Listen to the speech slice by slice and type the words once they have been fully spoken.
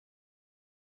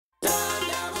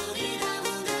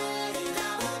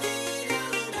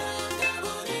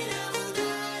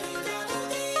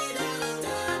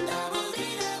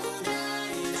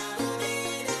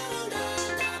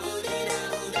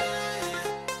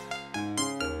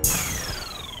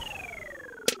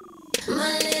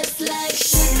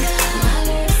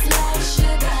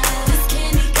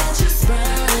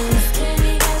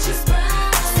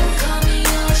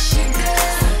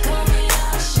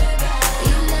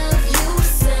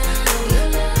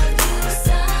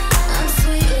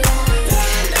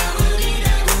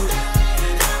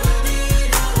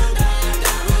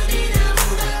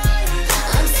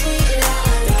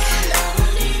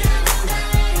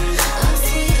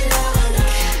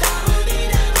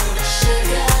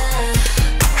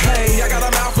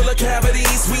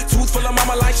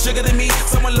sugar than me.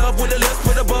 Someone love with the lips,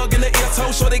 put a bug in the ear.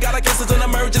 Toe sure they got a guess it's an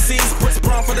emergency. Spritz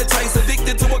brown for the taste,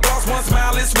 addicted to a gloss, one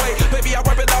smile is way. Baby, I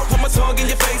rub it out, put my tongue in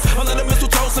your face. Under the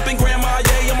mistletoe, sipping grandma,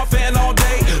 yeah, I'm a fan all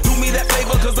day. Do me that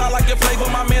favor, cause I like your flavor.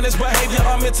 My managed behavior,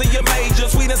 I'm into your major.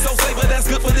 Sweet and so savor, that's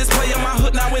good for this player. My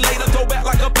hood now and later, throw back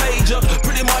like a pager.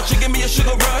 Pretty much, you give me a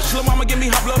sugar rush. Lil' mama give me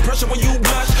high blood pressure when you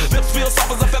blush. Lips feel soft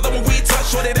as a feather when we touch.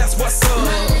 Shorty, that's what's up.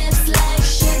 My lips like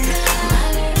sugar. My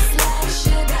lips like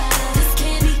sugar. This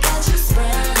candy got you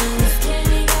sprung. This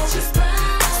candy got you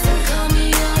sprung. So call me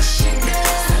your sugar.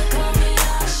 So call me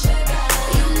your sugar.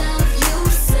 You love you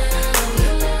some.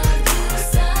 You love you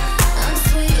some. I'm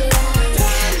sweet like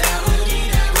I'm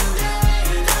sweet like I'm sweet like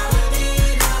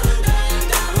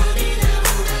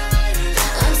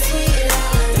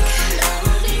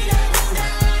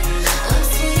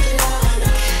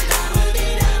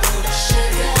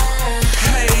sugar.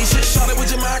 Hey, shit, shawty, would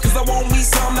you mind? Cause I want me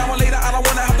some. Now or later, I don't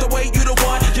wanna have to wait. You the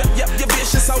one. Yep, you're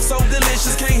vicious, so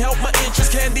delicious. Can't help my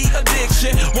interest, candy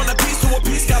addiction. Want a piece to a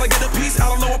piece, gotta get a piece. I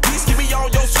don't know a piece. Give me all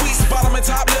your sweet spot. I'm in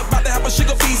top level.